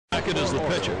Beckett is the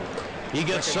pitcher. He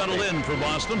gets settled in for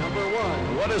Boston.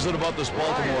 What is it about this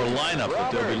Baltimore lineup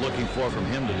that they'll be looking for from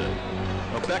him today?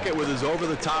 Well, Beckett, with his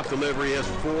over-the-top delivery, has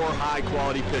 4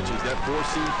 high-quality pitches. That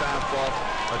 4-seam fastball,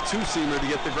 a 2-seamer to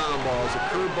get the ground balls, a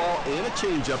curveball, and a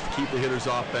changeup to keep the hitters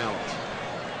off balance.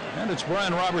 And it's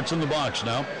Brian Roberts in the box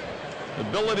now.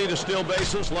 Ability to steal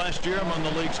bases last year among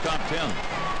the league's top 10.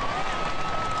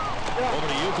 Over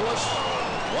to Youkilis.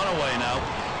 1 away now.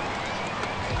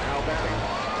 Now batting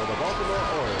for the Baltimore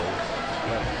Orioles,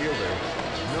 left fielder,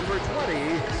 number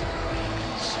 20.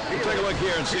 We'll take a look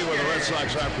here and see where the Red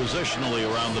Sox are positionally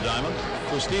around the diamond.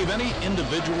 So, Steve, any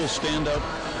individual standout?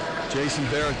 Jason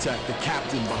Varitek, the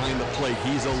captain behind the plate.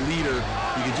 He's a leader.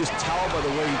 You can just tell by the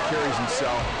way he carries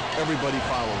himself. Everybody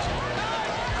follows him.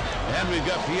 And we've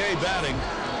got PA batting.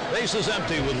 Bases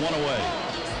empty with 1 away.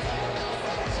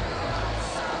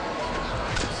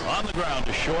 On the ground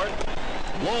to short.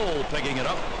 Lowell picking it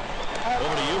up.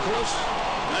 Over to Youkilis.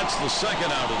 That's the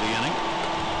second out of the inning.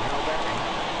 Now batting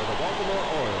for the Baltimore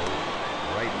Orioles,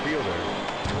 right fielder,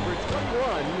 number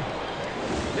 21.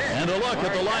 And a look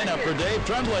at the lineup for Dave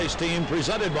Tremblay's team,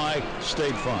 presented by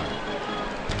State Farm.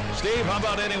 Steve, how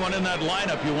about anyone in that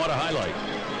lineup you want to highlight?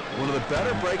 One of the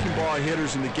better breaking ball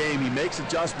hitters in the game. He makes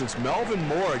adjustments. Melvin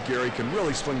Moore, Gary, can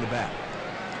really swing the bat.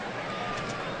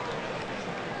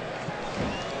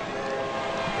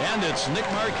 And it's Nick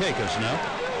Markakis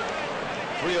now.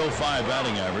 305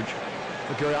 batting average.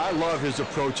 But Gary, I love his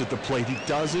approach at the plate. He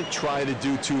doesn't try to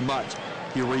do too much.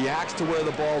 He reacts to where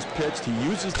the ball's pitched. He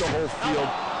uses the whole field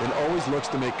and always looks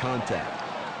to make contact.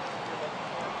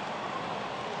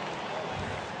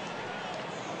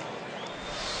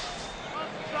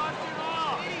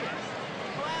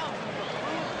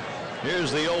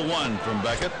 Here's the 0-1 from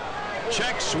Beckett.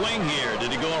 Check swing here.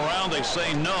 Did he go around? They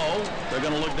say no. They're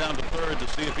going to look down to third to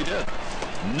see if he did.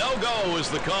 No go is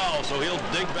the call, so he'll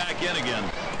dig back in again.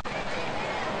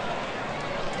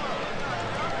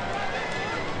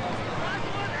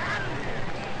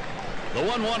 The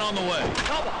 1-1 on the way.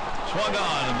 Swung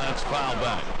on, and that's fouled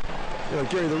back. You know,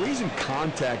 Gary, the reason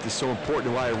contact is so important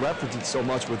and why I reference it so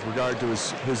much with regard to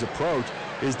his approach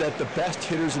is that the best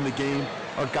hitters in the game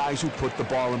are guys who put the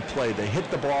ball in play. They hit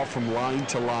the ball from line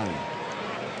to line.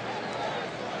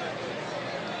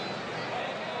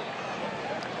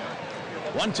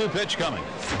 One-two pitch coming.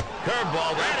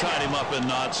 Curveball, that tied him up in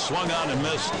knots. Swung on and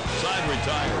missed. Side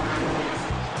retired.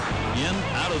 In,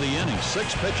 out of the inning.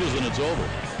 6 pitches and it's over.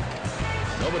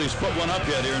 Nobody's put one up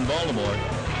yet here in Baltimore.